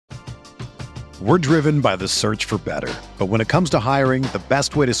We're driven by the search for better. But when it comes to hiring, the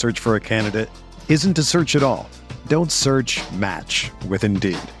best way to search for a candidate isn't to search at all. Don't search, match with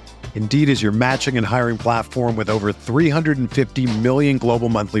Indeed. Indeed is your matching and hiring platform with over 350 million global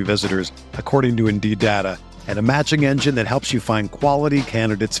monthly visitors, according to Indeed data, and a matching engine that helps you find quality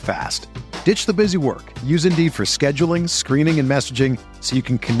candidates fast. Ditch the busy work. Use Indeed for scheduling, screening, and messaging so you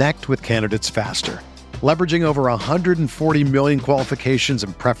can connect with candidates faster. Leveraging over 140 million qualifications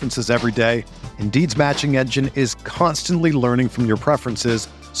and preferences every day, Indeed's matching engine is constantly learning from your preferences,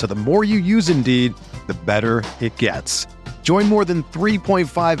 so the more you use Indeed, the better it gets. Join more than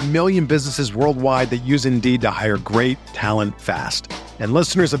 3.5 million businesses worldwide that use Indeed to hire great talent fast. And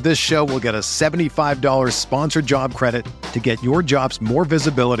listeners of this show will get a $75 sponsored job credit to get your jobs more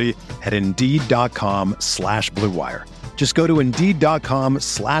visibility at Indeed.com/Blue Wire. Just go to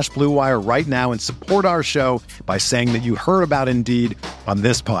Indeed.com/Blue Wire right now and support our show by saying that you heard about Indeed on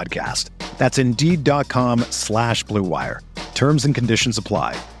this podcast. That's Indeed.com/Blue Wire. Terms and conditions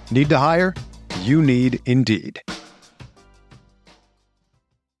apply. Need to hire? You need Indeed.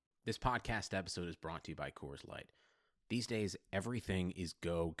 This podcast episode is brought to you by Coors Light. These days, everything is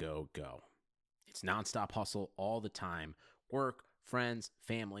go, go, go. It's nonstop hustle all the time. Work, friends,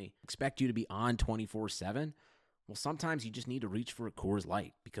 family, expect you to be on 24/7. Well, sometimes you just need to reach for a Coors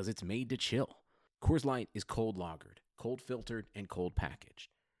Light because it's made to chill. Coors Light is cold lagered, cold filtered, and cold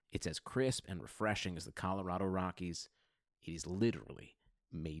packaged. It's as crisp and refreshing as the Colorado Rockies. It is literally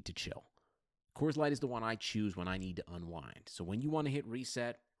made to chill. Coors Light is the one I choose when I need to unwind. So when you want to hit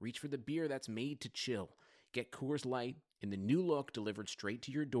reset, reach for the beer that's made to chill. Get Coors Light in the new look delivered straight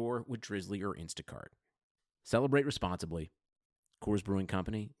to your door with Drizzly or Instacart. Celebrate responsibly. Coors Brewing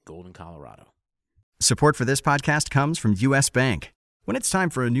Company, Golden, Colorado. Support for this podcast comes from U.S. Bank. When it's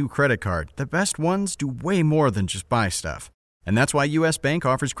time for a new credit card, the best ones do way more than just buy stuff. And that's why U.S. Bank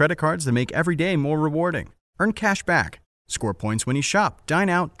offers credit cards that make every day more rewarding. Earn cash back, score points when you shop, dine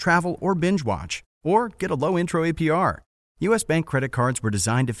out, travel, or binge watch, or get a low intro APR. U.S. Bank credit cards were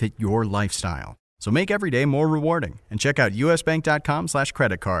designed to fit your lifestyle. So make every day more rewarding and check out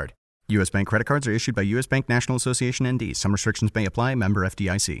usbank.com/credit card. U.S. Bank credit cards are issued by U.S. Bank National Association ND. Some restrictions may apply. Member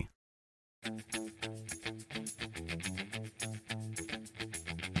FDIC. All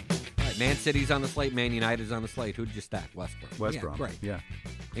right, Man City's on the slate. Man United's on the slate. Who did you stack? West Brom. West Brom. Great. Yeah.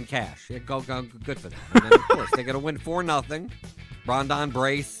 In cash. Yeah, go, good for them. And then, of course, they're going to win 4-0. Rondon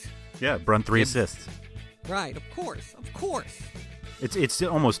Brace. Yeah, Brun 3 assists. Right, of course. It's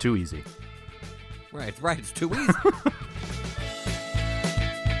almost too easy. Right, it's too easy.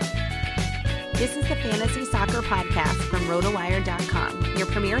 This is the Fantasy Soccer Podcast from RotoWire.com, your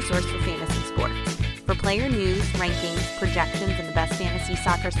premier source for fantasy sports. For player news, rankings, projections, and the best fantasy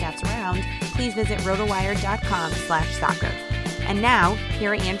soccer stats around, please visit RotoWire.com/soccer. And now,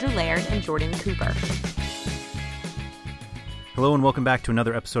 here are Andrew Laird and Jordan Cooper. Hello and welcome back to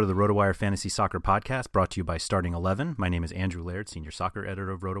another episode of the RotoWire Fantasy Soccer Podcast, brought to you by Starting 11. My name is Andrew Laird, Senior Soccer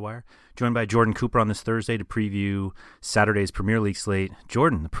Editor of RotoWire, joined by Jordan Cooper on this Thursday to preview Saturday's Premier League slate.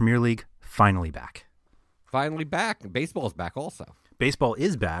 Jordan, the Premier League finally back. Finally back. Baseball's back also. Baseball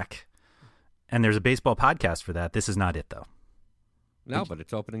is back, and there's a baseball podcast for that. This is not it, though. No, but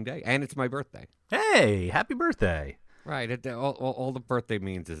it's opening day, and it's my birthday. Hey, happy birthday. Right. All the birthday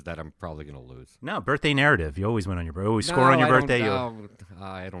means is that I'm probably going to lose. No, birthday narrative. You always win on your birthday. Always score on your birthday.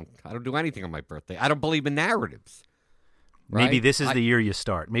 I don't do anything on my birthday. I don't believe in narratives. Maybe right? this is the year you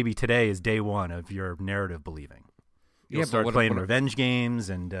start. Maybe today is day one of your narrative believing. You'll start playing revenge games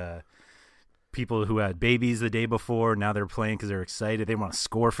and people who had babies the day before, now they're playing because they're excited. They want to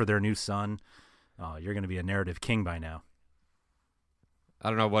score for their new son. Oh, you're going to be a narrative king by now. I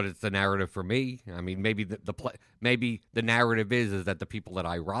don't know what is the narrative for me. I mean, maybe maybe the narrative is that the people that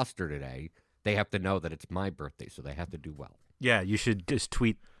I roster today, they have to know that it's my birthday, so they have to do well. Yeah, you should just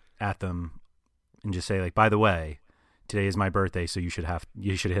tweet at them and just say, like, by the way, today is my birthday, so you should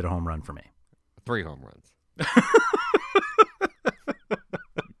hit a home run for me. 3 home runs.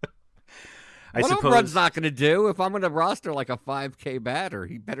 Home run's not going to do. If I'm going to roster like a 5K batter,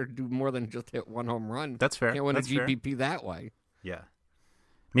 he better do more than just hit 1 home run. That's fair. Can't win a GPP that way. Yeah.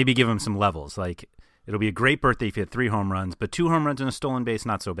 Maybe give him some levels. Like, it'll be a great birthday if you hit 3 home runs, but 2 home runs and a stolen base,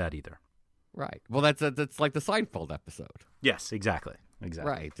 not so bad either. Right. Well, that's like the Seinfeld episode. Yes, exactly.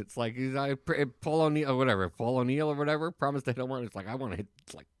 Right. It's like Paul O'Neill or whatever. Paul O'Neill or whatever promised to hit home run. It's like, I want to hit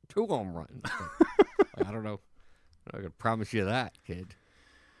like 2 home runs. Like, I don't know. I'm not gonna promise you that, kid.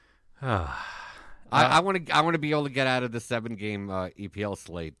 I want to be able to get out of the 7-game EPL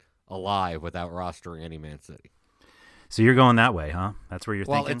slate alive without rostering any Man City. So you're going that way, huh? That's where you're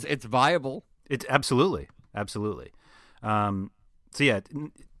thinking? Well, it's viable. It's absolutely. So yeah,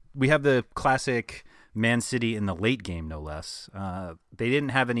 we have the classic Man City in the late game, no less. They didn't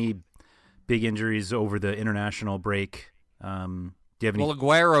have any big injuries over the international break. Do you have any? Well,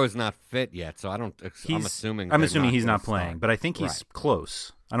 Aguero is not fit yet, so I'm assuming he's not playing, but I think he's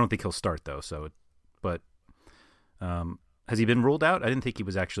close. I don't think he'll start though. But has he been ruled out? I didn't think he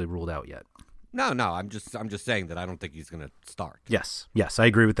was actually ruled out yet. No. I'm just saying that I don't think he's going to start. Yes, I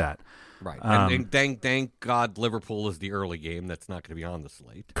agree with that. Right, and thank God Liverpool is the early game. That's not going to be on the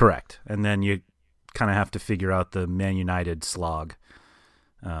slate. Correct, and then you kind of have to figure out the Man United slog.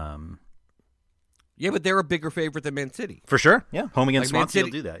 Yeah, but they're a bigger favorite than Man City. For sure. Yeah, home against Swansea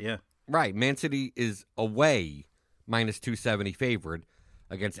will do that, yeah. Right, Man City is away -270 favorite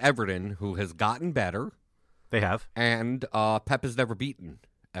against Everton, who has gotten better. They have. And Pep has never beaten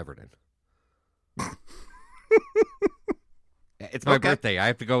Everton. It's my birthday. I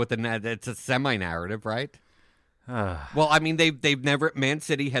have to go with it's a semi-narrative, right? Well, I mean, they've never. Man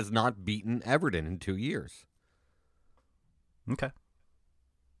City has not beaten Everton in 2 years. Okay.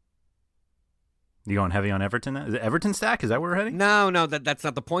 You going heavy on Everton? Is it Everton stack? Is that where we're heading? No, that's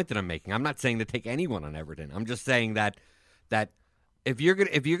not the point that I'm making. I'm not saying to take anyone on Everton. I'm just saying that if you're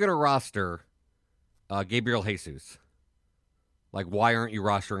gonna roster Gabriel Jesus, like, why aren't you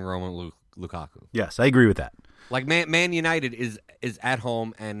rostering Romelu Lukaku? Yes, I agree with that. Like, Man United is at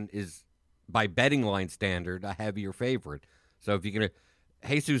home and is, by betting line standard, a heavier favorite. So if you're gonna,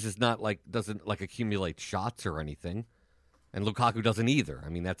 Jesus is not doesn't accumulate shots or anything, and Lukaku doesn't either. I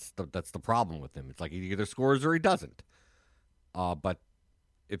mean, that's the problem with him. It's like he either scores or he doesn't. But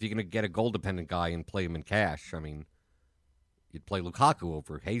if you're gonna get a goal dependent guy and play him in cash, I mean, you'd play Lukaku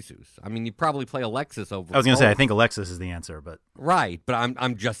over Jesus. I mean, you'd probably play Alexis over. I was going to say, I think Alexis is the answer, but right. But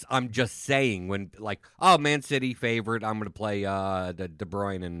I'm just saying, when Man City favorite, I'm going to play De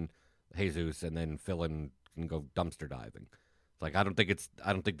Bruyne and Jesus, and then fill in and go dumpster diving. It's like I don't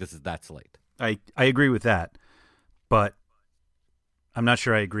think this is that slate. I agree with that, but I'm not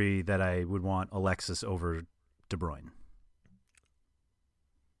sure I agree that I would want Alexis over De Bruyne.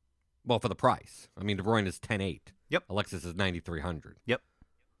 Well, for the price. I mean, De Bruyne is 10.8. Yep. Alexis is 9,300. Yep.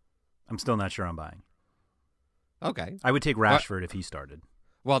 I'm still not sure I'm buying. Okay. I would take Rashford if he started.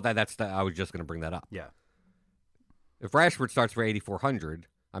 Well, I was just going to bring that up. Yeah. If Rashford starts for 8,400,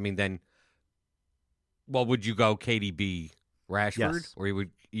 I mean, then, well, would you go KDB Rashford, yes, or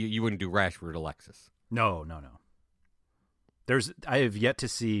you wouldn't do Rashford Alexis? No. I have yet to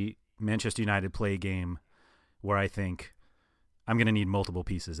see Manchester United play a game where I think I'm going to need multiple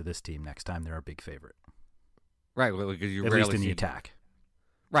pieces of this team next time they're a big favorite. Right, because you at rarely least in see the attack.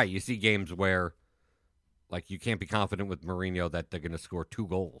 Right, you see games where, like, you can't be confident with Mourinho that they're going to score 2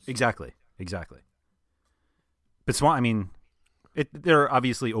 goals. Exactly. But I mean, they're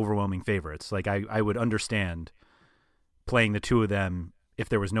obviously overwhelming favorites. Like, I would understand playing the two of them if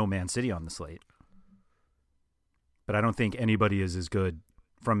there was no Man City on the slate. But I don't think anybody is as good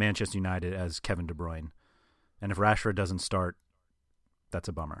from Manchester United as Kevin De Bruyne. And if Rashford doesn't start, that's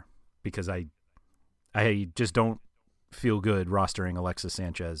a bummer, because I just don't feel good rostering Alexis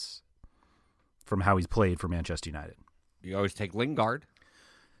Sanchez from how he's played for Manchester United. You always take Lingard.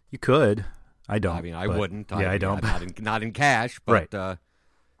 You could. I don't. I mean, I wouldn't. I don't. Not in cash, but right.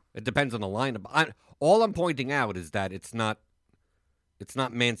 It depends on the lineup. All I'm pointing out is that it's not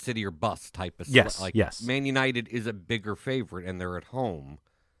Man City or bust type of yes. Man United is a bigger favorite, and they're at home.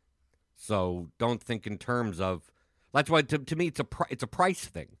 So don't think in terms of. That's why to me it's a price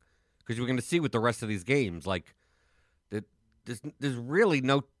thing, because we're going to see with the rest of these games, like, there's really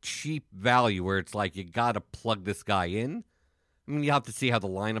no cheap value where it's like you got to plug this guy in. I mean, you have to see how the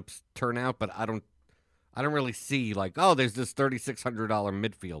lineups turn out, but I don't really see, like, oh, there's this $3,600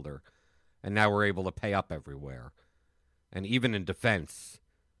 midfielder, and now we're able to pay up everywhere. And even in defense,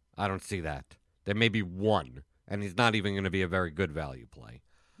 I don't see that. There may be one, and he's not even going to be a very good value play.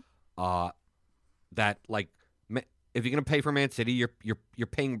 That, like, if you're going to pay for Man City, you're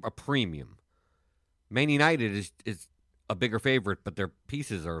paying a premium. Man United is a bigger favorite, but their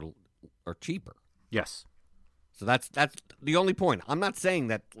pieces are cheaper. Yes. So that's the only point. I'm not saying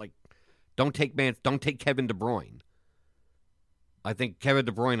that, like, don't take Kevin De Bruyne. I think Kevin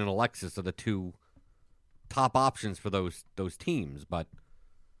De Bruyne and Alexis are the two top options for those teams, but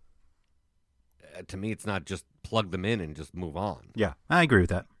to me, it's not just plug them in and just move on. Yeah, I agree with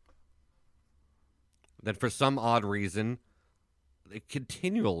that. That for some odd reason, they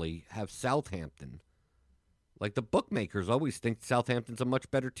continually have Southampton. Like, the bookmakers always think Southampton's a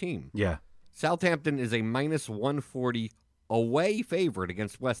much better team. Yeah. Southampton is a -140 away favorite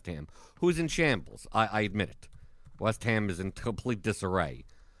against West Ham, who's in shambles. I admit it. West Ham is in complete disarray.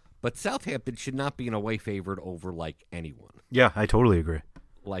 But Southampton should not be an away favorite over, like, anyone. Yeah, I totally agree.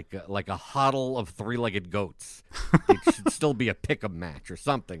 like a huddle of three-legged goats. It should still be a pick-em match or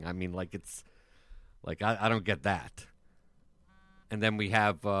something. I mean, like it's like I don't get that. And then we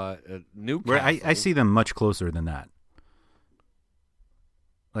have Newcastle. Where I see them much closer than that.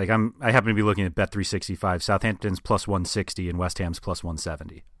 Like I happen to be looking at Bet365. Southampton's plus 160 and West Ham's plus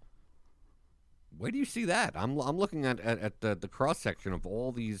 170. Where do you see that? I'm looking at the cross section of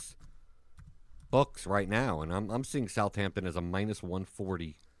all these books right now, and I'm seeing Southampton as a minus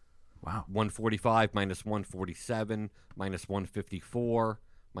 140. Wow. 145, minus 147, minus 154,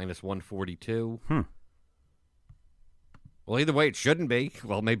 minus 142. Well, either way, it shouldn't be.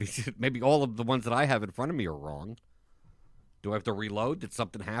 Well, maybe all of the ones that I have in front of me are wrong. Do I have to reload? Did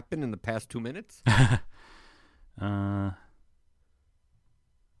something happen in the past 2 minutes? Yeah,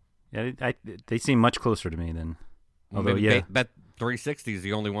 they seem much closer to me than. Although, maybe Bet 360 is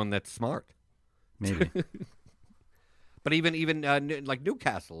the only one that's smart. Maybe. But even like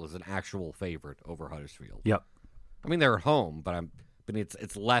Newcastle is an actual favorite over Huddersfield. Yep. I mean, they're at home, but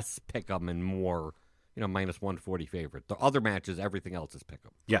it's less pick 'em and more, minus 140 favorite. The other matches, everything else is pick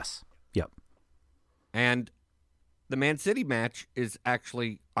 'em. Yes. Yep. And the Man City match is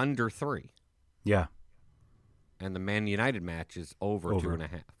actually under 3. Yeah. And the Man United match is over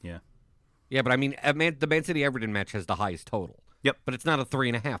 2.5. Yeah. Yeah, but I mean, the Man City Everton match has the highest total. Yep. But it's not a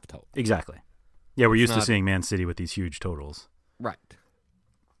 3.5 total. Exactly. Yeah, we're used to seeing Man City with these huge totals. Right.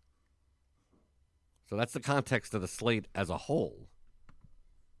 So that's the context of the slate as a whole.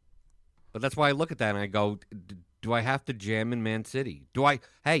 But that's why I look at that and I go, do I have to jam in Man City? Do I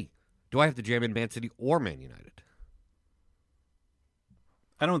have to jam in Man City or Man United?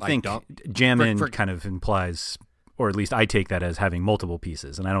 I don't think jam in kind of implies, or at least I take that as having multiple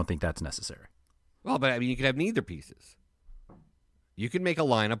pieces, and I don't think that's necessary. Well, but I mean, you could have neither pieces. You can make a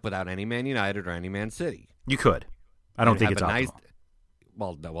lineup without any Man United or any Man City. You could. I don't think it's optimal.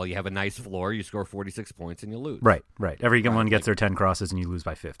 Well, you have a nice floor. You score 46 points and you lose. Right. Everyone gets their 10 crosses and you lose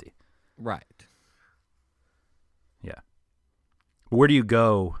by 50. Right. Yeah. Where do you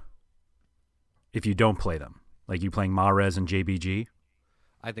go if you don't play them? Like you playing Mahrez and JBG?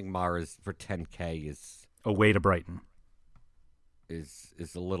 I think Mahrez for 10K is away to Brighton. Is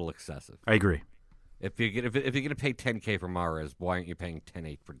a little excessive. I agree. If you're gonna pay 10K for Mahrez, why aren't you paying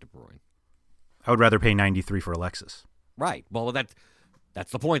 10.8 for De Bruyne? I would rather pay 93 for Alexis. Right. Well, that's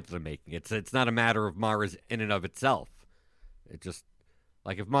the point that I'm making. It's not a matter of Mahrez in and of itself. It just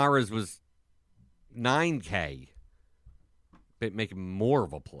like if Mahrez was 9K, it'd make him more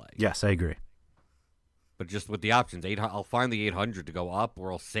of a play. Yes, I agree. But just with the options, I'll find the 800 to go up,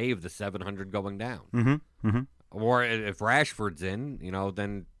 or I'll save the 700 going down. Mm-hmm. Mm-hmm. Or if Rashford's in,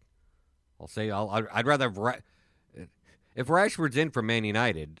 then I'll say I'd rather have if Rashford's in for Man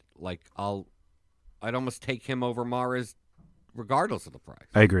United, like I'd almost take him over Mahrez, regardless of the price.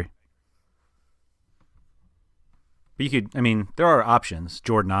 I agree. But there are options: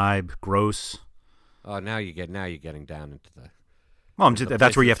 Jordan Ibe, Gross. Oh, now you're getting down into the. Well,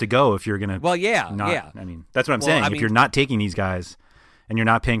 that's where you have to go if you're going to. Well, yeah. I mean, that's what I'm saying. If you're not taking these guys and you're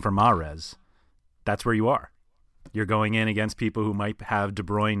not paying for Mahrez, that's where you are. You're going in against people who might have De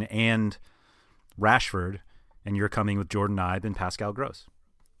Bruyne and Rashford, and you're coming with Jordan Ibe and Pascal Gross.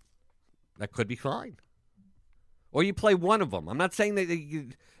 That could be fine. Or you play one of them. I'm not saying that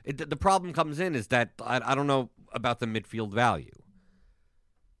the problem comes in is that I don't know about the midfield value.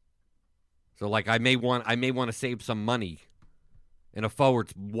 So, like, I may want to save some money in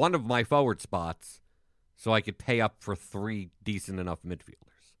one of my forward spots, so I could pay up for 3 decent enough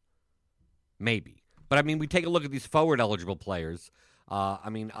midfielders. Maybe. But, I mean, we take a look at these forward-eligible players. I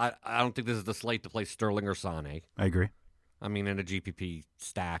don't think this is the slate to play Sterling or Sané. I agree. I mean, in a GPP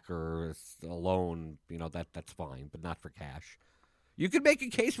stack or a loan, that's fine, but not for cash. You could make a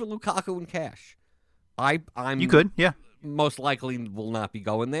case for Lukaku in cash. You could, yeah. Most likely will not be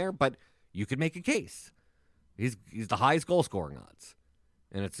going there, but you could make a case. He's the highest goal scoring odds,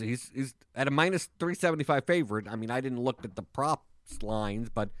 and he's at a minus 375 favorite. I mean, I didn't look at the props lines,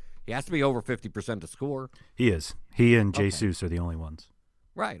 but he has to be over 50% to score. He is. He and Jesus are the only ones.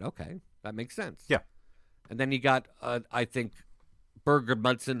 Right. Okay, that makes sense. Yeah. And then you got, I think, Berger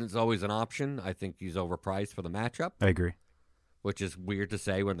Munson is always an option. I think he's overpriced for the matchup. I agree. Which is weird to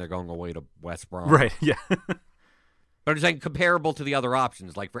say when they're going away to West Brom. Right. Yeah. But I'm saying comparable to the other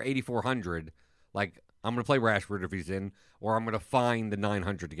options, like for 8,400, like. I'm going to play Rashford if he's in, or I'm going to find the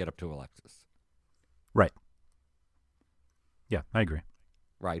 900 to get up to Alexis. Right. Yeah, I agree.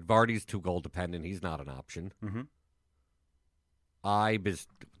 Right. Vardy's too goal dependent. He's not an option. Mm-hmm. Ibe is.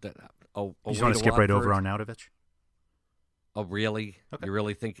 You just want to skip right over Arnautovic? Oh, really? Okay. You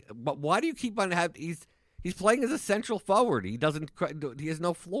really think? But why do you keep on having? He's playing as a central forward. He has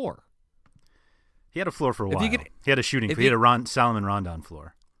no floor. He had a floor for a while. He had a shooting floor. He had a Salomon Rondon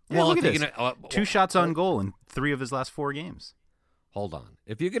floor. Yeah, well, look at this. 2 shots on goal in 3 of his last 4 games. Hold on.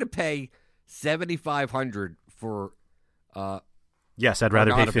 If you're going to pay $7,500 for yes, I'd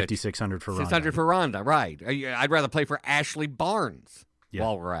rather pay $5,600 for Rondon. $600 for Rondon, right. I'd rather play for Ashley Barnes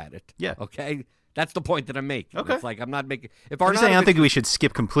while we're at it. Yeah. Okay? That's the point that I'm making. Okay. It's like I'm not making... I'm saying I don't think we should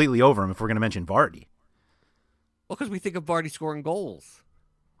skip completely over him if we're going to mention Vardy. Well, because we think of Vardy scoring goals.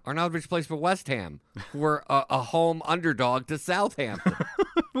 Arnautovic plays for West Ham, who are a home underdog to Southampton.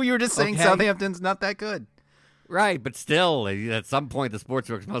 Well, you were just saying Southampton's not that good. Right, but still, at some point, the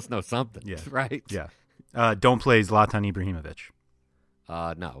sportsbooks must know something. Yeah. Right? Yeah. Don't play Zlatan Ibrahimovic.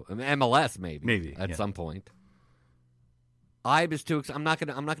 No. MLS maybe at some point. Ibe is too. I'm not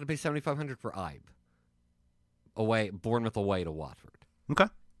gonna pay $7,500 for Ibe. Bournemouth away to Watford. Okay.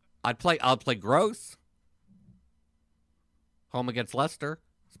 I'll play Gross. Home against Leicester,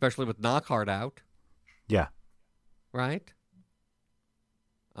 especially with Knockhart out. Yeah. Right.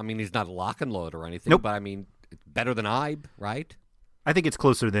 I mean, he's not lock and load or anything, nope. But I mean, it's better than Ibe, right? I think it's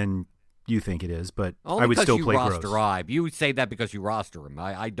closer than you think it is, but only I would still play Gross. Only because you roster Ibe. You would say that because you roster him.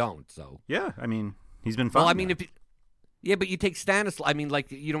 I don't. So yeah, I mean, he's been fine. Well, I mean, but you take Stanislav. I mean, like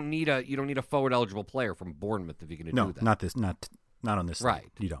you don't need a forward eligible player from Bournemouth if you're going to do that. No, not on this. Right.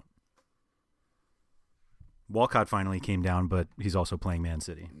 Side. You don't. Walcott finally came down, but he's also playing Man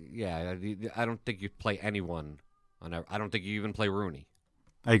City. Yeah, I don't think you play anyone. I don't think you even play Rooney.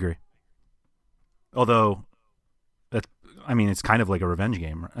 I agree. Although, it's kind of like a revenge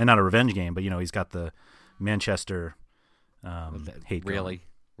game. Not a revenge game, but he's got the Manchester hate. Really?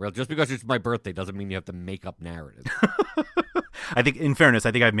 Well, just because it's my birthday doesn't mean you have to make up narrative. I think, in fairness,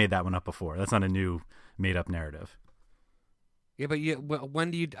 I've made that one up before. That's not a new made-up narrative. Yeah, but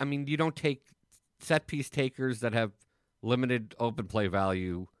when do you? I mean, you don't take set piece takers that have limited open play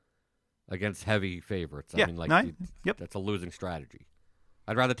value against heavy favorites. Yeah, I mean, yep. That's a losing strategy.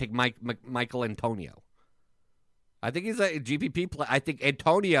 I'd rather take Michael Antonio. I think he's a GPP play. I think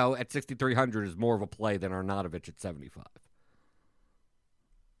Antonio at 6,300 is more of a play than Arnautovic at 75.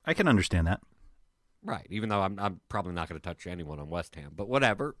 I can understand that. Right, even though I'm probably not going to touch anyone on West Ham, but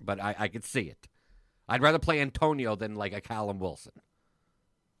whatever. But I could see it. I'd rather play Antonio than like a Callum Wilson.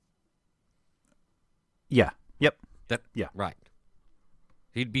 Yeah. Yep. Yeah. Right.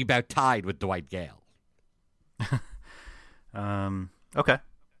 He'd be about tied with Dwight Gale. Okay.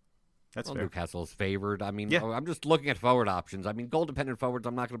 That's fair. Newcastle is favored. I mean, I'm just looking at forward options. I mean, goal-dependent forwards,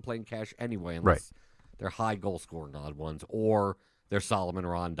 I'm not going to play in cash anyway unless they're high goal-scoring odd ones or they're Salomon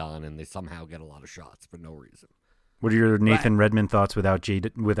Rondon and they somehow get a lot of shots for no reason. What are your Nathan Redmond thoughts without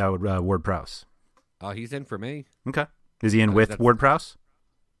Ward-Prowse? Oh, he's in for me. Okay. Is he in with Ward-Prowse?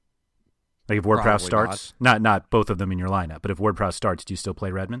 Like if Ward-Prowse starts? Not both of them in your lineup, but if Ward-Prowse starts, do you still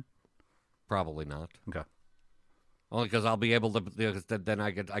play Redmond? Probably not. Okay. Only because I'll be able to. Then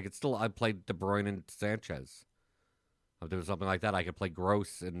I'd play De Bruyne and Sanchez. If there was something like that, I could play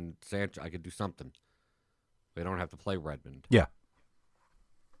Gross and Sanchez. I could do something. We don't have to play Redmond. Yeah.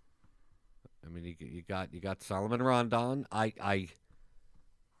 I mean, you got Salomon Rondon.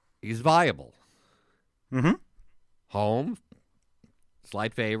 He's viable. Mm-hmm. Home,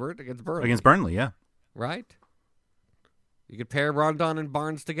 slight favorite against Burnley. Against Burnley, yeah. Right. You could pair Rondon and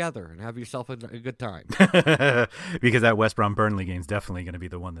Barnes together and have yourself a good time. Because that West Brom Burnley game is definitely going to be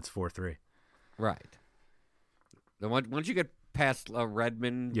the one that's 4-3. Right. Then once you get past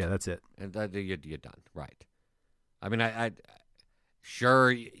Redmond, yeah, that's it. And you're done. Right. I mean, I sure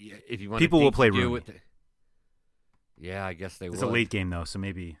if you want people will play Rooney. Yeah, I guess they will. It's a late game though, so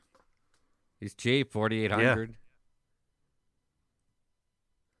maybe he's cheap, 4,800. Yeah.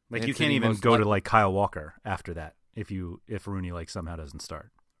 Like you can't even go to like Kyle Walker after that. If Rooney like somehow doesn't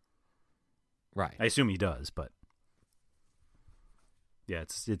start, right? I assume he does, but yeah,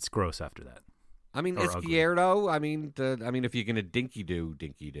 it's gross after that. I mean, Izquierdo. I mean, if you're gonna dinky do,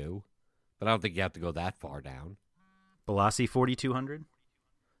 but I don't think you have to go that far down. Balassi 4,200.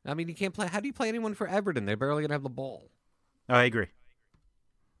 I mean, you can't play. How do you play anyone for Everton? They're barely gonna have the ball. Oh, I agree.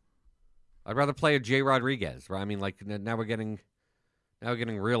 I'd rather play a J. Rodriguez. Right? I mean, like now we're getting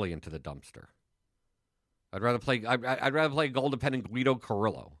really into the dumpster. I'd rather play a goal-dependent Guido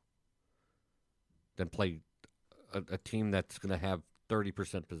Carrillo than play a team that's going to have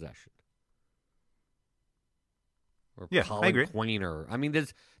 30% possession. Or I agree. Quainer. I mean,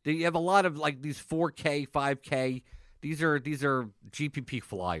 you have a lot of like these 4K, 5K. These are GPP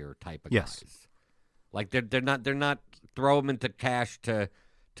flyer type of guys. Like they're not throw them into cash to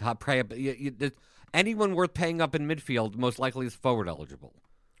pay up. Anyone worth paying up in midfield most likely is forward eligible.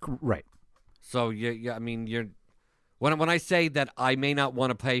 Right. So I mean, you're when I say that I may not want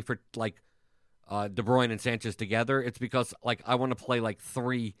to pay for like De Bruyne and Sanchez together, it's because like I want to play like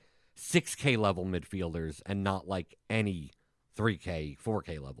 3 6K level midfielders and not like any 3K,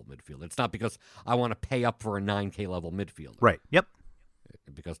 4K level midfielder. It's not because I want to pay up for a 9K level midfielder. Right. Yep.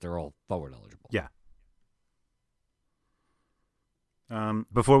 Because they're all forward eligible. Yeah.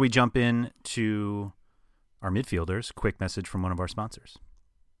 Before we jump in to our midfielders, quick message from one of our sponsors.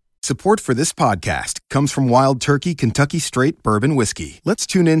 Support for this podcast comes from Wild Turkey Kentucky Straight Bourbon Whiskey. Let's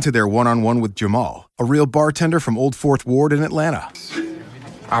tune in to their one-on-one with Jamal, a real bartender from Old Fourth Ward in Atlanta.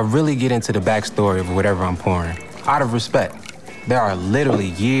 I really get into the backstory of whatever I'm pouring, out of respect. There are literally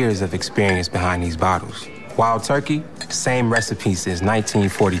years of experience behind these bottles. Wild Turkey, same recipe since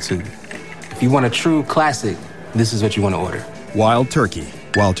 1942. If you want a true classic, this is what you want to order. Wild Turkey.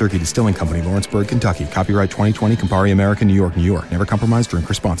 Wild Turkey Distilling Company, Lawrenceburg, Kentucky. Copyright 2020, Campari American, New York, New York. Never compromise, drink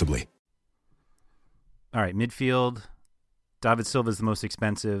responsibly. All right, midfield. David Silva is the most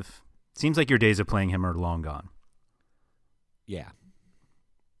expensive. Seems like your days of playing him are long gone. Yeah.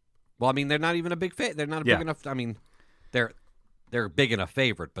 Well, I mean, they're not even a big fit. They're not a big enough. I mean, they're a big enough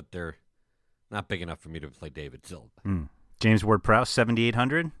favorite, but they're not big enough for me to play David Silva. James Ward-Prowse,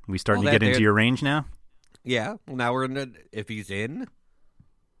 7,800. We starting to get into your range now? Yeah. Well, now we're in the, if he's in.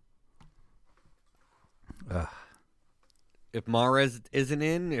 If Mahrez isn't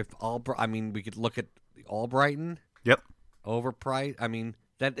in, if I mean, we could look at Albrighton. Yep. Overpriced. I mean,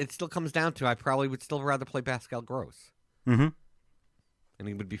 that it still comes down to I probably would still rather play Pascal Gross. Mm-hmm. And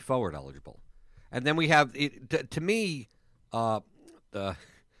he would be forward eligible. And then we have to me at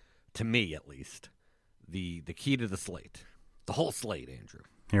least, the key to the slate, the whole slate, Andrew.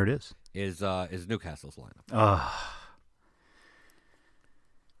 Here it is. Is Newcastle's lineup.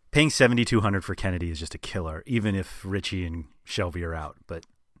 Paying $7,200 for Kennedy is just a killer, even if Richie and Shelby are out. But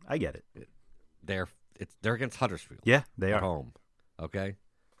I get it. They're against Huddersfield. Yeah, they are at home. Okay.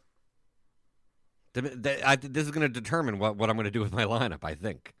 This is going to determine what I'm going to do with my lineup. I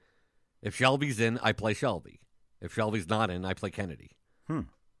think if Shelby's in, I play Shelby. If Shelby's not in, I play Kennedy. But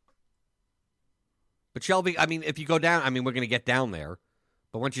Shelby, I mean, if you go down, I mean, we're going to get down there.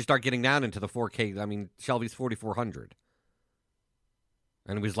 But once you start getting down into the 4K, I mean, Shelby's 4,400.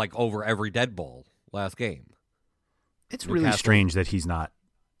 And it was like over every dead ball last game. It's really strange that he's not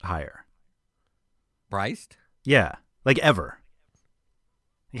higher. Priced? Yeah, like ever.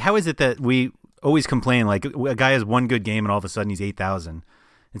 How is it that we always complain like a guy has one good game and all of a sudden he's 8,000?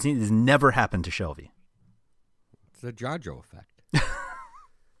 It has never happened to Shelby. It's a Jojo effect.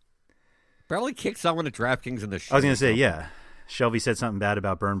 Probably kicked someone at DraftKings in the show. I was going to say, yeah. Shelby said something bad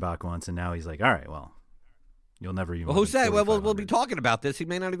about Bernbach once, and now he's like, all right, well, you'll never even. Well, who said? Well, we'll be talking about this. He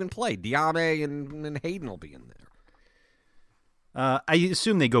may not even play. Diame and Hayden will be in there. I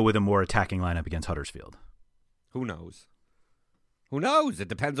assume they go with a more attacking lineup against Huddersfield. Who knows? Who knows? It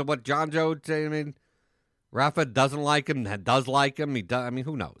depends on what John Joe. I mean, Rafa doesn't like him. Does like him. He does. I mean,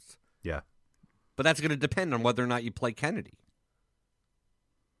 who knows? Yeah. But that's going to depend on whether or not you play Kennedy.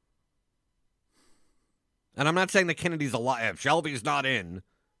 And I'm not saying that Kennedy's a lot. If Shelby's not in,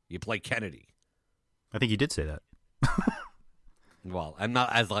 you play Kennedy. I think you did say that. Well, I'm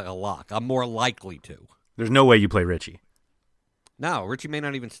not as like a lock. I'm more likely to. There's no way you play Richie. No, Richie may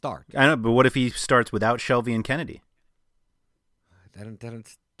not even start. I know, but what if he starts without Shelby and Kennedy? Then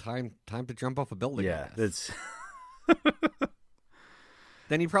it's time to jump off a building. Yeah, that's.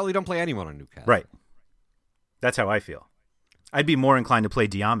 Then you probably don't play anyone on Newcastle. Right. That's how I feel. I'd be more inclined to play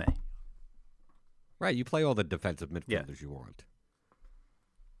Diame. Right, you play all the defensive midfielders you want.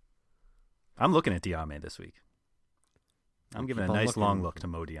 I'm looking at Diame this week. I'm giving a nice long look to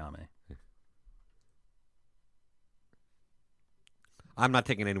Mo Diame. I'm not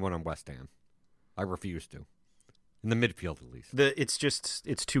taking anyone on West Ham. I refuse to. In the midfield, at least.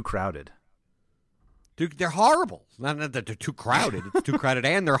 It's too crowded. Dude, they're horrible. Not that they're too crowded. It's too crowded,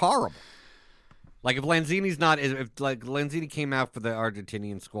 and they're horrible. Like if Lanzini's not, if like Lanzini came out for the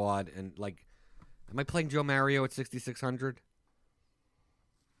Argentinian squad, and like, am I playing Joe Mario at 6,600?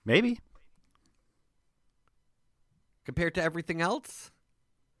 Maybe. Compared to everything else?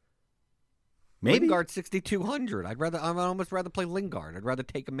 Maybe. Lingard 6,200. I'd almost rather play Lingard. I'd rather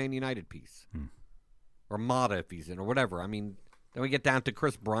take a Man United piece. Or Mata if he's in, or whatever. I mean, then we get down to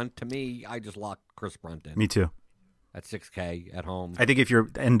Chris Brunt. To me, I just lock Chris Brunt in. Me too. At 6K at home. I think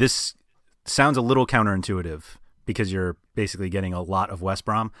and this sounds a little counterintuitive because you're basically getting a lot of West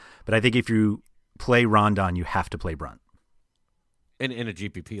Brom, but I think if you play Rondon, you have to play Brunt. In a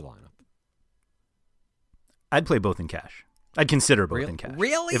GPP lineup. I'd play both in cash. I'd consider both in cash.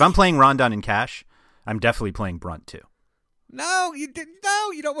 Really? If I'm playing Rondon in cash, I'm definitely playing Brunt too. No, you didn't.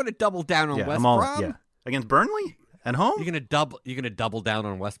 No, you don't want to double down on West Brom. Yeah, against Burnley at home. You're gonna double down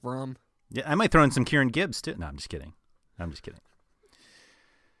on West Brom. Yeah, I might throw in some Kieran Gibbs too. No, I'm just kidding. I'm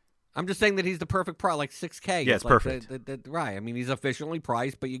just saying that he's the perfect price, like $6K. Yeah, it's like perfect. Right. I mean, he's efficiently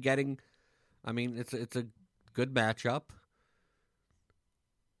priced, but you're getting. I mean, it's a good matchup.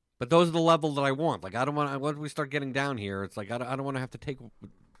 But those are the level that I want. Like, I don't want. Once we start getting down here, it's like I don't want to have to take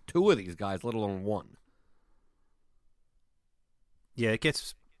 2 of these guys, let alone 1. Yeah, it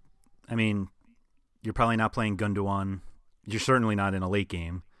gets. I mean, you're probably not playing Gundogan. You're certainly not in a late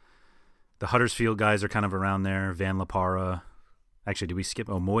game. The Huddersfield guys are kind of around there. Van La Parra. Actually, did we skip?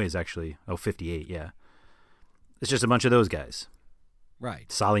 Oh, Moy is actually 58. Yeah, it's just a bunch of those guys.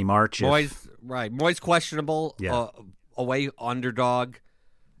 Right. Solly March. Moy's questionable. Yeah. Away underdog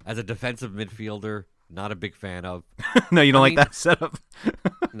as a defensive midfielder. Not a big fan of. No, you don't like that setup.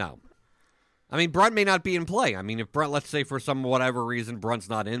 No. I mean, Brunt may not be in play. I mean, if Brunt, let's say for some whatever reason, Brunt's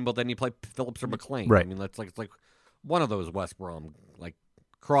not in, well, then you play Phillips or McLean. Right. I mean, it's like one of those West Brom like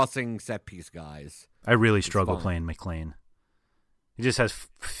crossing set piece guys. I really struggle playing McLean. He just has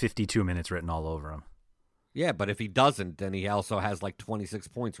 52 minutes written all over him. Yeah, but if he doesn't, then he also has like 26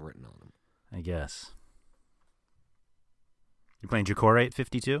 points written on him. I guess. You playing Jokore at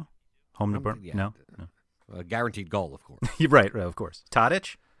 52? Home to Burn? Yeah. No. Guaranteed goal, of course. right, of course.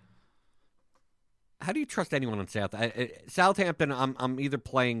 Tadic? How do you trust anyone in Southampton? I'm either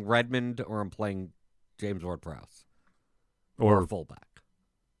playing Redmond or I'm playing James Ward-Prowse. Or fullback.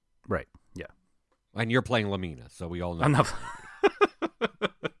 Right, yeah. And you're playing Lamina, so we all know. I'm not.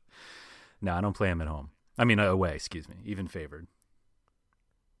 No, I don't play him at home. I mean, away, excuse me. Even favored.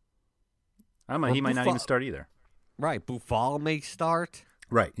 He might not even start either. Right, Boufal may start.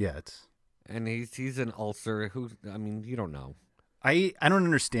 Right, yeah. And he's an ulcer. I mean, you don't know. I don't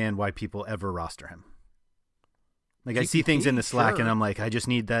understand why people ever roster him. Like, I see things in the Slack, and I'm like, I just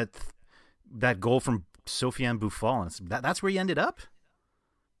need that goal from Sofiane Boufal. And that's where you ended up?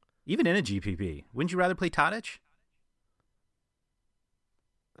 Even in a GPP. Wouldn't you rather play Tadic?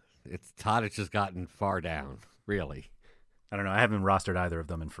 Tadic has gotten far down, really. I don't know. I haven't rostered either of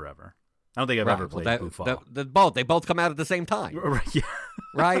them in forever. I don't think I've ever played Boufal. They both come out at the same time. Right, yeah.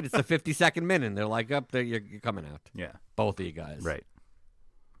 Right? It's the 52nd minute, and they're like, up there, you're coming out. Yeah. Both of you guys. Right.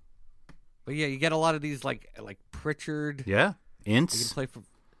 But yeah, you get a lot of these like Pritchard. Yeah. Ince. You can play for.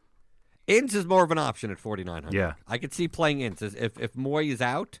 Ince is more of an option at 4,900. Yeah. I could see playing Ince. If Moy is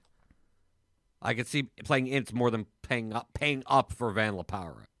out, I could see playing Ince more than paying up for Van La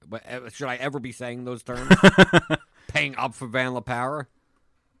Parra. Should I ever be saying those terms? Paying up for Van La Parra?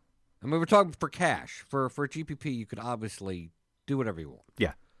 I mean, we're talking for cash. For GPP, you could obviously do whatever you want.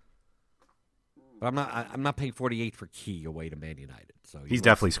 Yeah. But I'm not paying 48 for Key away to Man United. So he's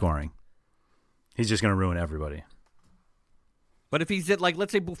definitely scoring. He's just going to ruin everybody. But if he's at, like,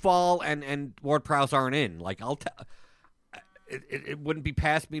 let's say Boufal and Ward-Prowse aren't in, like, it wouldn't be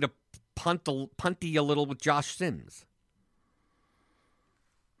past me to punty a little with Josh Sims.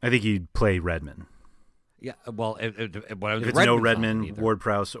 I think you'd play Redmond. Yeah, well, if it's no Redmond,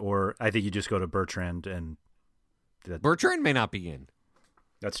 Ward-Prowse, or I think you just go to Bertrand and. Bertrand may not be in.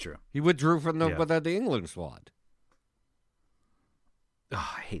 That's true. He withdrew from the England squad.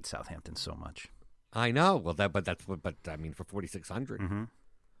 Oh, I hate Southampton so much. I know. Well, but I mean, for 4,600. Mm-hmm.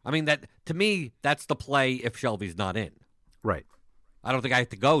 I mean, that to me, that's the play if Shelby's not in. Right. I don't think I have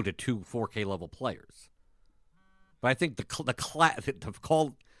to go to 2 4K level players. But I think the class to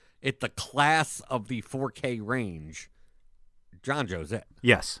call it the class of the 4K range, John Joe's it.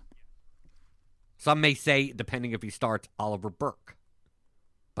 Yes. Some may say, depending if he starts, Oliver Burke.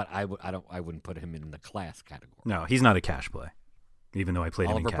 But I wouldn't put him in the class category. No, he's not a cash play. Even though I played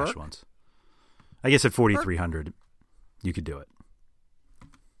Oliver him in cash Burke? once. I guess at 4,300, you could do it.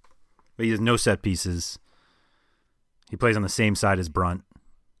 But he has no set pieces. He plays on the same side as Brunt.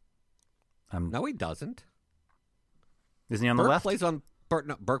 No, he doesn't. Isn't he on the left?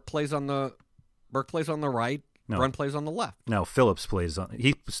 Burke plays on the right. No. Brunt plays on the left. No, Phillips plays on.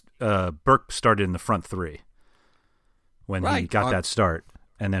 Burke started in the front three when he got that start,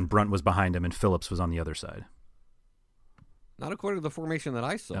 and then Brunt was behind him, and Phillips was on the other side. Not according to the formation that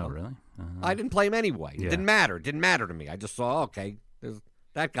I saw. Oh, really? I didn't play him anyway. Yeah. It didn't matter. It didn't matter to me. I just saw, okay,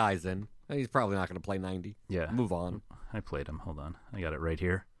 that guy's in. He's probably not going to play 90. Yeah. Move on. I played him. Hold on. I got it right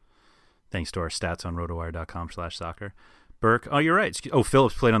here. Thanks to our stats on rotowire.com/soccer. Burke. Oh, you're right. Oh,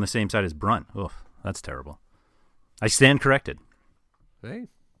 Phillips played on the same side as Brunt. Oh, that's terrible. I stand corrected.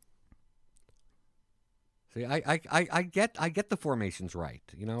 See, I get the formations right.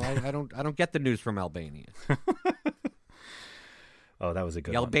 You know, I don't get the news from Albania. Oh, that was a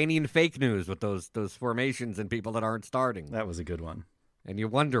good the one. Albanian fake news with those formations and people that aren't starting. That was a good one. And you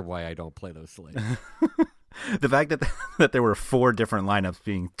wonder why I don't play those slates. The fact that there were 4 different lineups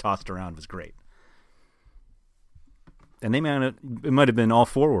being tossed around was great. And it might have been all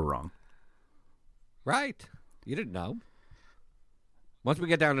 4 were wrong. Right. You didn't know. Once we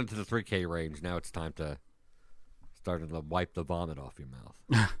get down into the 3K range, now it's time to start to wipe the vomit off your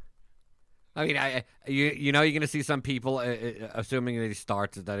mouth. I mean, you're going to see some people, assuming that he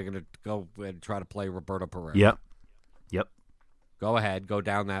starts, that are going to go and try to play Roberto Pereira. Yep. Go ahead. Go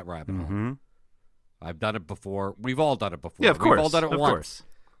down that rabbit hole. I've done it before. We've all done it before. Yeah, of course. We've all done it once. Course.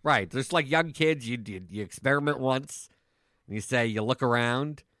 Right. Just like young kids, you experiment once, and you say, you look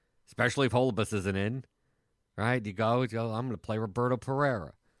around, especially if Holubus isn't in, right? You go, I'm going to play Roberto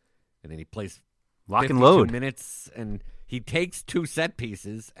Pereira. And then he plays lock and load minutes, and he takes 2 set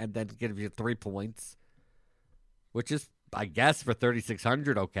pieces and then gives you 3 points, which is, I guess, for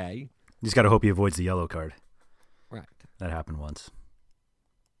 3,600, okay. You just got to hope he avoids the yellow card. Right. That happened once.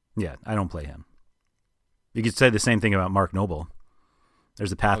 Yeah, I don't play him. You could say the same thing about Mark Noble.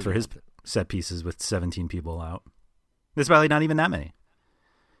 There's a path for his set pieces with 17 people out. There's probably not even that many.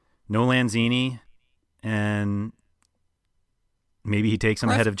 No Lanzini, and maybe he takes him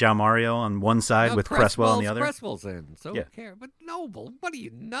ahead of João Mario on one side with Cresswell on the other. Cresswell's in, so who cares? But Noble, what are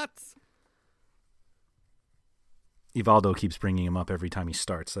you, nuts? Evaldo keeps bringing him up every time he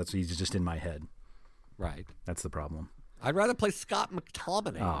starts. He's just in my head. Right. That's the problem. I'd rather play Scott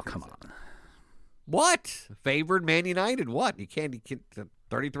McTominay. Oh, come on. What? Favored Man United? What? You can't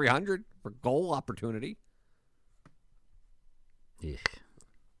 3,300 for goal opportunity. Yeah.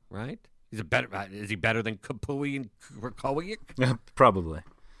 Right? Is he better than Kapui and Krakowiak? Probably.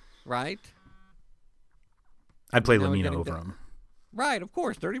 Right? I'd play Lamina over him. Right, of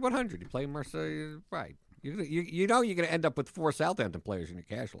course. 3,100. You play Marseille. Right. You know you're going to end up with 4 Southampton players in your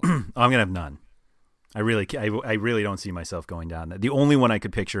cash line. I'm going to have none. I really don't see myself going down that. The only one I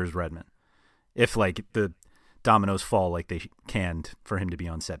could picture is Redmond. If, like, the dominoes fall like they canned for him to be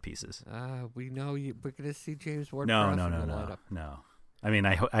on set pieces. We know we're going to see James Ward. No. I mean,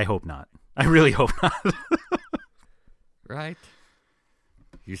 I hope not. I really hope not. Right?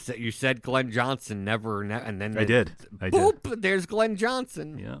 You said Glenn Johnson never, and then I did. Boop! There's Glenn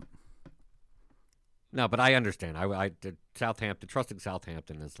Johnson. Yeah. No, but I understand. I Southampton, trusting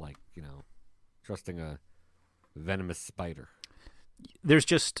Southampton is like, trusting a venomous spider. There's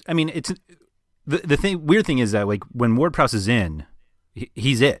just, I mean, it's the weird thing is that, like, when Ward-Prowse is in,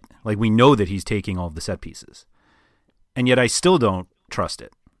 he's it. Like, we know that he's taking all of the set pieces, and yet I still don't trust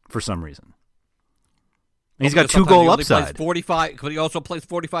it for some reason. And he's got 2-goal upside. 45, but he also plays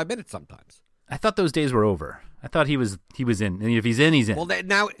 45 minutes sometimes. I thought those days were over. I thought he was in. And if he's in, he's in. Well,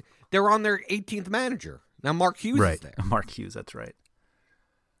 now they're on their 18th manager. Now Mark Hughes is there. Mark Hughes, that's right.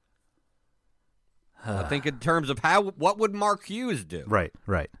 I think in terms of what would Mark Hughes do? Right.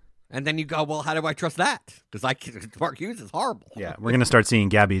 And then you go, well, how do I trust that? Because Mark Hughes is horrible. Yeah, we're going to start seeing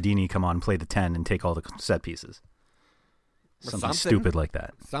Gabbiadini come on, play the 10, and take all the set pieces. Something stupid like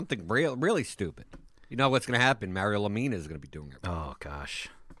that. Something really stupid. You know what's going to happen? Mario Lamina is going to be doing it. Oh, gosh.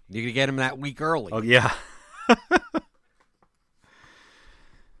 You're going to get him that week early. Oh, yeah.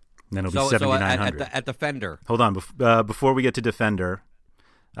 Then it'll be 7,900. At Defender. Hold on. Before we get to Defender,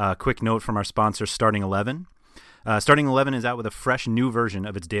 quick note from our sponsor, Starting 11. Starting 11 is out with a fresh new version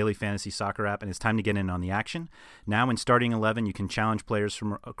of its daily fantasy soccer app, and it's time to get in on the action. Now in Starting 11, you can challenge players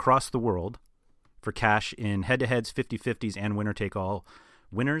from across the world for cash in head-to-heads, 50-50s, and winner-take-all.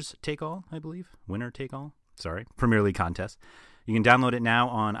 Winners take all, I believe. Winner take all. Sorry. Premier League contest. You can download it now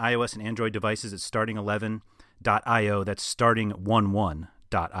on iOS and Android devices at starting11.io. That's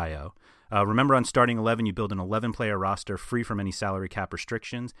starting11.io. Remember, on Starting 11, you build an 11-player roster free from any salary cap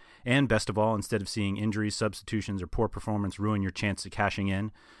restrictions. And best of all, instead of seeing injuries, substitutions, or poor performance ruin your chance of cashing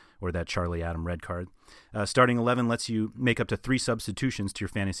in, or that Charlie Adam red card, Starting 11 lets you make up to 3 substitutions to your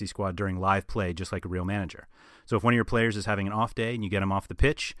fantasy squad during live play, just like a real manager. So if one of your players is having an off day and you get him off the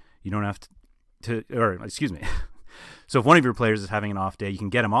pitch, you don't have So if one of your players is having an off day, you can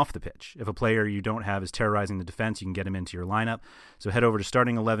get him off the pitch. If a player you don't have is terrorizing the defense, you can get him into your lineup. So head over to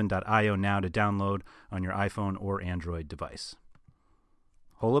starting11.io now to download on your iPhone or Android device.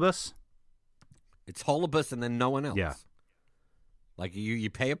 Holubus? It's Holubus and then no one else. Yeah. Like, you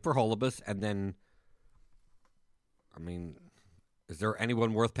pay up for Holubus, and then, I mean, is there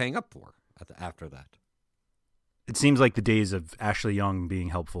anyone worth paying up for after that? It seems like the days of Ashley Young being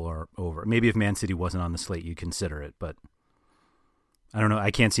helpful are over. Maybe if Man City wasn't on the slate, you'd consider it, but I don't know.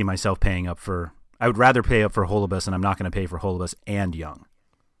 I can't see myself paying up for... I would rather pay up for Holubus, and I'm not going to pay for Holubus and Young.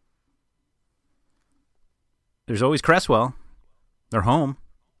 There's always Cresswell. They're home.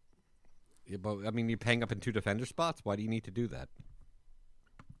 Yeah, but I mean, you're paying up in 2 defender spots. Why do you need to do that?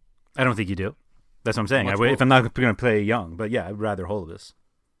 I don't think you do. That's what I'm saying. If I'm not going to play Young, but yeah, I'd rather Holubus.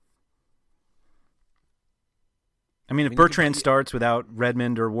 I mean, if Bertrand starts without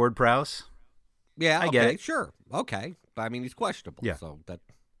Redmond or Ward-Prowse, I get it. Sure, okay, but I mean, he's questionable. Yeah. So that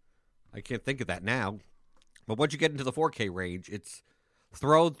I can't think of that now. But once you get into the 4K range, it's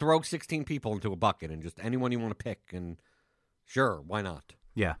throw 16 people into a bucket and just anyone you want to pick, and sure, why not?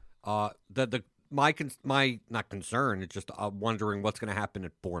 Yeah. My not concern. It's just wondering what's going to happen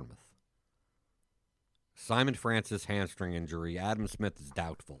at Bournemouth. Simon Francis hamstring injury. Adam Smith is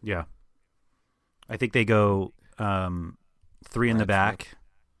doubtful. Yeah. I think they go 3 in the back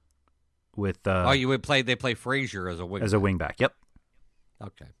with. You would play. They play Frazier as a wing. As a wing back. Yep.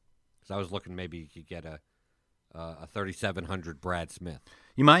 Okay. So I was looking maybe you could get a 3,700 Brad Smith.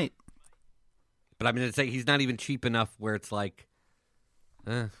 You might. But I mean, to say he's not even cheap enough where it's like.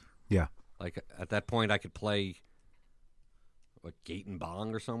 Yeah. Like, at that point, I could play, Gaten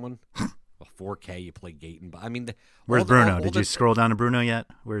Bong or someone? 4K, you play Gaten Bong. I mean, where's Bruno? Did you scroll down to Bruno yet?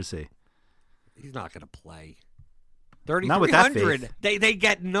 Where is he? He's not going to play. 3,300. They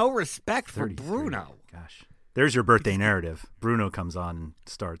get no respect for 33. Bruno. Gosh. There's your birthday narrative. Bruno comes on and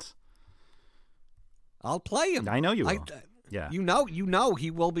starts. I'll play him. I know you will. Yeah. You know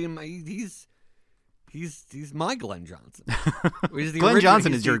he will be. He's my Glenn Johnson. Glenn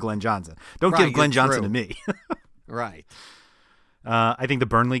Johnson is your Glenn Johnson. Don't give Glenn Johnson to me. Right. I think the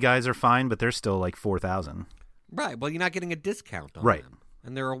Burnley guys are fine, but they're still like 4,000. Right. Well, you're not getting a discount on them,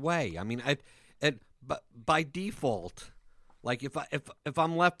 and they're away. I mean, but by default, like if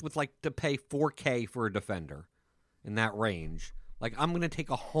I'm left with like to pay 4K for a defender in that range, like I'm going to take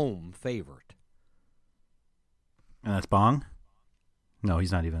a home favorite. And that's Bong? No,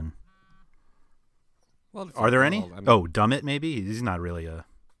 he's not even. Well, are there any? Dummett maybe? He's not really a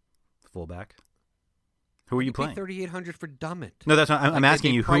fullback. Who are you playing? 3,800 for Dummett. No, that's not. I'm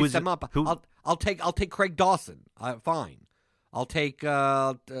asking you who is them up. Who? I'll take Craig Dawson. Fine. I'll take.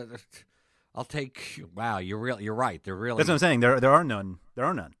 Wow, you're right. They're really. That's what I'm saying. There are none. There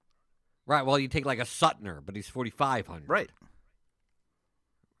are none. Right. Well, you take like a Suttner, but he's 4,500. Right.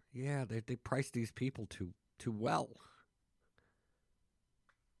 Yeah, they price these people too well.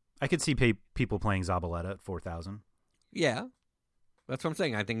 I could see people playing Zabaleta at 4,000. Yeah. That's what I'm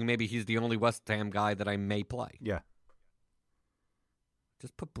saying. I think maybe he's the only West Ham guy that I may play. Yeah.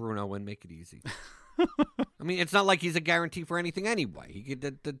 Just put Bruno in, make it easy. I mean, it's not like he's a guarantee for anything anyway. He get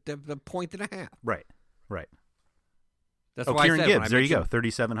the point and a half. Right. That's why Kieran I said Gibbs. There you go,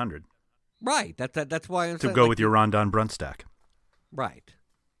 3,700. Right. That's why I'm saying. To go with your Rondon Brunt stack. Right.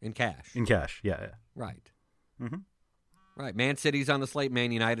 In cash. Yeah. Right. Mm-hmm. Right. Man City's on the slate.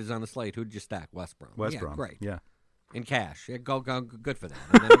 Man United's on the slate. Who'd you stack? West Brom. Great. Yeah. In cash. Yeah, go. Good for that.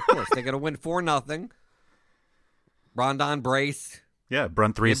 And then, of course, they're going to win 4-0. Rondon brace. Yeah,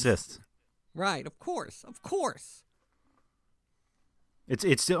 Brunt 3 assists. Right. Of course.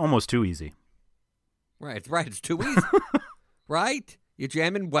 It's almost too easy. Right. It's too easy. Right? You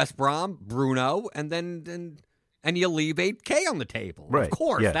jam in West Brom, Bruno, and then you leave 8K on the table. Right. Of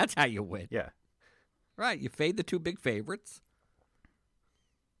course. Yeah. That's how you win. Yeah. Right. You fade the 2 big favorites.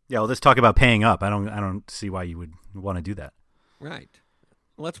 Yeah, well, let's talk about paying up. I don't see why you would want to do that. Right.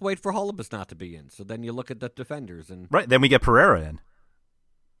 Well, let's wait for Holubus not to be in. So then you look at the defenders and right. Then we get Pereira in.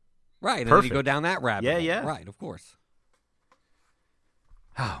 Right, and Perfect. then you go down that rabbit hole. Yeah. Right, of course.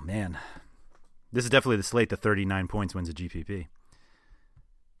 Oh man, this is definitely the slate. The 39 points wins a GPP.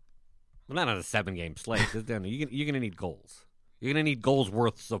 Well, not on a 7-game slate. You're going to need goals. You're going to need goals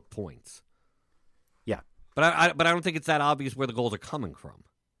worths of points. Yeah, but I don't think it's that obvious where the goals are coming from.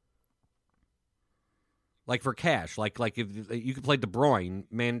 Like for cash, like if you could play De Bruyne,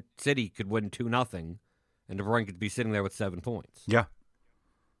 Man City could win 2-0, and De Bruyne could be sitting there with 7 points. Yeah,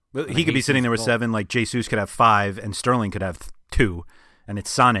 well, he could be sitting there with 7. Like Jesus could have 5, and Sterling could have 2, and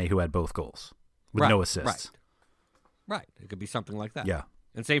it's Sané who had both goals with no assists. Right. It could be something like that. Yeah,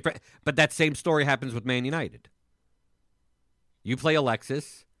 and but that same story happens with Man United. You play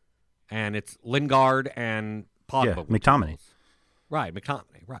Alexis, and it's Lingard and Pogba. Yeah, McTominay. Right,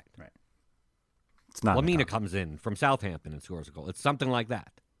 McTominay. Right. It's not. Lamina comes in from Southampton and scores a goal. It's something like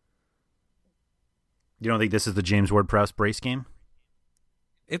that. You don't think this is the James Ward-Prowse brace game?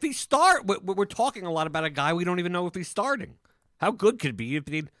 If he we're talking a lot about a guy we don't even know if he's starting. How good could it be if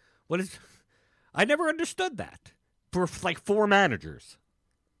he? I never understood that for like 4 managers.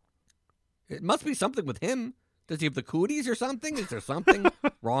 It must be something with him. Does he have the cooties or something? Is there something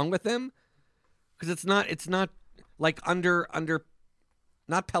wrong with him? Because it's not like under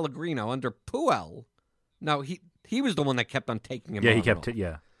not Pellegrino, under Puel. No, He was the one that kept on taking him. Yeah, he kept.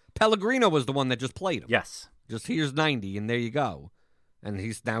 Pellegrino was the one that just played him. Yes. Just here's 90, and there you go. And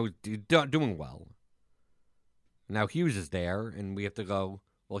he's now doing well. Now Hughes is there, and we have to go.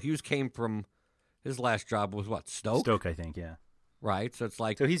 Well, Hughes came from his last job was what? Stoke? Stoke, I think, yeah. Right, so it's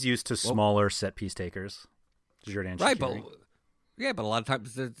like... So he's used to smaller set-piece takers. Jordan Shaqiri. Right, but a lot of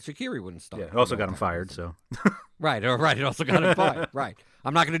times Shaqiri wouldn't start. Yeah, it also got him fired, so... Right, it also got him fired. Right.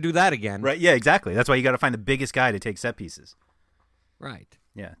 I'm not going to do that again. Right, yeah, exactly. That's why you got to find the biggest guy to take set pieces. Right.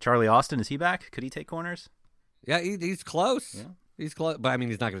 Yeah. Charlie Austin, is he back? Could he take corners? Yeah, he's close. Yeah. He's close. But, I mean,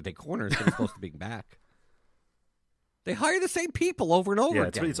 he's not going to take corners, but he's close to being back. They hire the same people over and over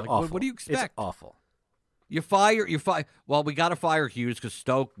again. It's awful. What do you expect? It's awful. You fire. Well, we got to fire Hughes because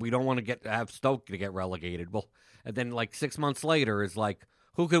Stoke. We don't want to have Stoke to get relegated. Well, and then like 6 months later is like,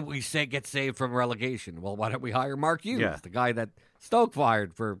 who could we get saved from relegation? Well, why don't we hire Mark Hughes, the guy that Stoke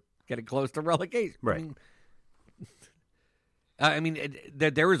fired for getting close to relegation? Right. I mean,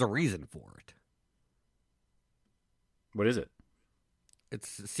 there is a reason for it. What is it?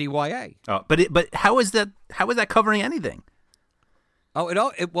 It's CYA. Oh, but how is that? How is that covering anything? Oh,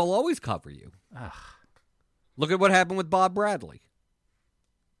 it will always cover you. Ugh. Look at what happened with Bob Bradley.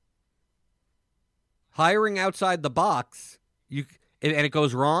 Hiring outside the box, and it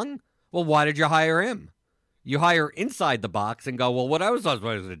goes wrong. Well, why did you hire him? You hire inside the box and go, well, what else was I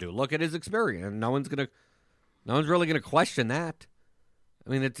supposed to do? Look at his experience, and no one's really gonna question that. I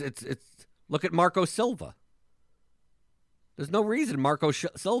mean, it's look at Marco Silva. There's no reason Marco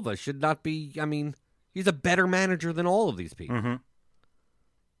Silva should not be. I mean, he's a better manager than all of these people. Mm-hmm.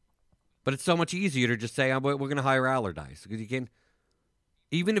 But it's so much easier to just say, we're going to hire Allardyce. Because you can,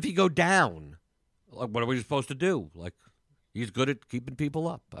 even if you go down, like, what are we supposed to do? Like, he's good at keeping people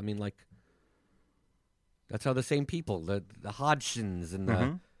up. I mean, like, that's how the same people, the Hodgsons and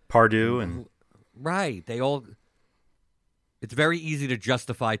the... Pardue and... Right. They all... It's very easy to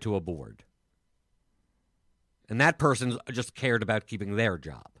justify to a board. And that person just cared about keeping their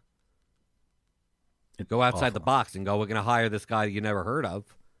job. Go outside the box and go, we're going to hire this guy you never heard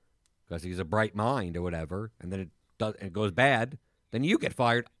of. Because he's a bright mind or whatever, and then it goes bad, then you get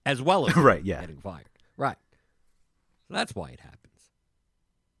fired as well as getting fired. Right. So that's why it happens.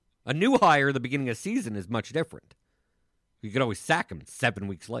 A new hire at the beginning of the season is much different. You could always sack him 7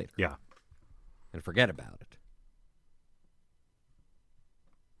 weeks later. Yeah. And forget about it.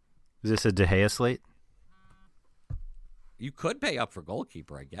 Is this a De Gea slate? You could pay up for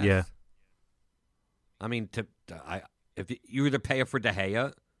goalkeeper, I guess. Yeah. I mean, if you either pay up for De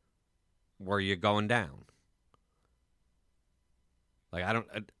Gea... where you're going down. Like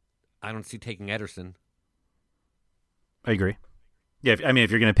I don't see taking Ederson. I agree. Yeah, if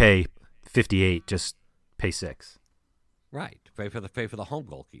you're going to pay 58, just pay 6. Right, pay for the home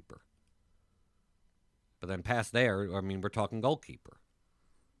goalkeeper. But then past there, I mean, we're talking goalkeeper.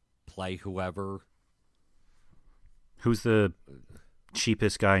 Play whoever. Who's the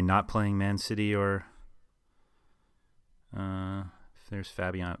cheapest guy not playing Man City or? There's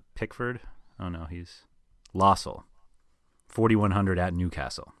Fabian Pickford. Oh, no, he's Lossell. 4,100 at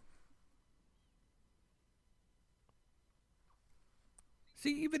Newcastle.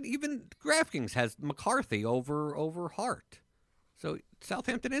 See, even DraftKings has McCarthy over Hart. So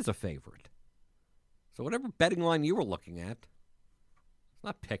Southampton is a favorite. So whatever betting line you were looking at, it's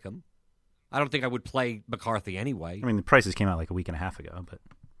not pick 'em. I don't think I would play McCarthy anyway. I mean, the prices came out like a week and a half ago, but...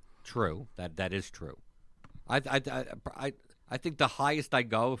 True. That is true. I think the highest I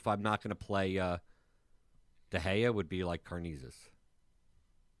go if I'm not going to play De Gea would be like Karnizes.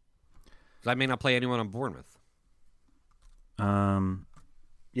 Because I may not play anyone on Bournemouth.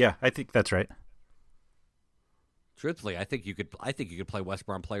 Yeah, I think that's right. Truthfully, I think you could play West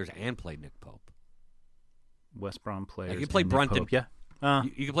Brom players and play Nick Pope. Brunton players. You can play Brunton. Yeah.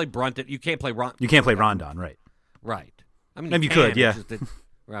 You can play Brunton. You can't play Rondon. You can't play Rondon, right? Right. I mean, you could, yeah.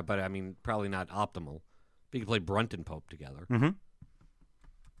 Right, but I mean, probably not optimal. But you can play Brunton Pope together. Mm-hmm.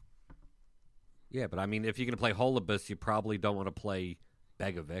 Yeah, but I mean, if you're going to play Holebus, you probably don't want to play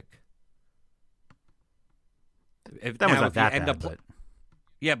Begovic. Was not that bad, but...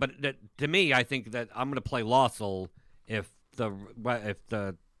 Yeah, but to me, I think that I'm going to play Lossell if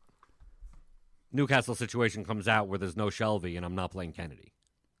the Newcastle situation comes out where there's no Shelvey and I'm not playing Kennedy.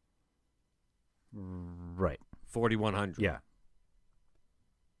 Right. 4,100. Yeah.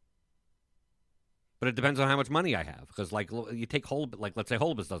 But it depends on how much money I have. Because, like, you take Holebus, like, let's say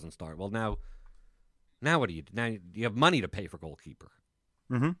Holebus doesn't start. Well, now what do you do? Now you have money to pay for goalkeeper.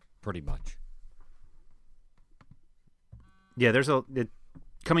 Mm-hmm. Pretty much. Yeah,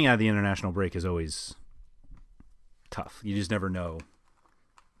 coming out of the international break is always tough. You just never know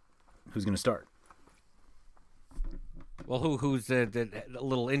who's going to start. Well, who's a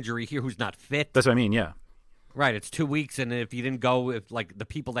little injury here? Who's not fit? That's what I mean. Yeah. Right. It's 2 weeks, and if you didn't go, if like the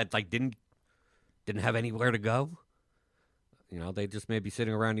people that like didn't have anywhere to go, they just may be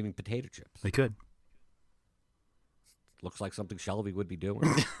sitting around eating potato chips. They could. Looks like something Shelby would be doing.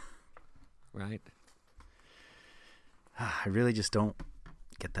 Right. I really just don't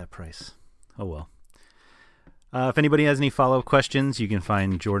get that price. Oh, well. If anybody has any follow-up questions, you can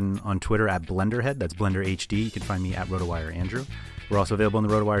find Jordan on Twitter at BlenderHead. That's BlenderHD. You can find me at RotoWire Andrew. We're also available in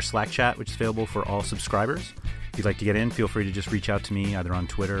the RotoWire Slack chat, which is available for all subscribers. If you'd like to get in, feel free to just reach out to me either on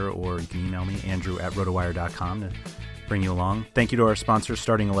Twitter or you can email me, andrew@rotowire.com, to bring you along. Thank you to our sponsor,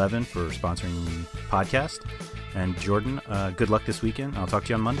 Starting 11, for sponsoring the podcast. And Jordan, good luck this weekend. I'll talk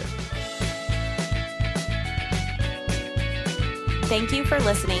to you on Monday. Thank you for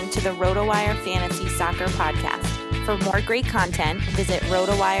listening to the RotoWire Fantasy Soccer Podcast. For more great content, visit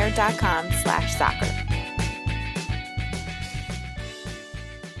rotowire.com/soccer.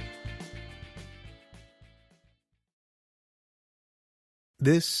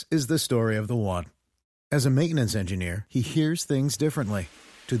 This is the story of the one. As a maintenance engineer, he hears things differently.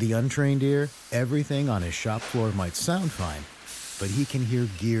 To the untrained ear, everything on his shop floor might sound fine, but he can hear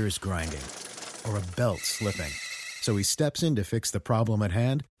gears grinding or a belt slipping. So he steps in to fix the problem at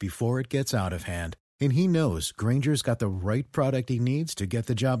hand before it gets out of hand. And he knows Grainger's got the right product he needs to get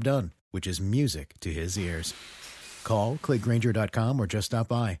the job done, which is music to his ears. Call, click Grainger.com, or just stop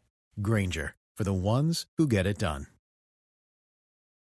by. Grainger, for the ones who get it done.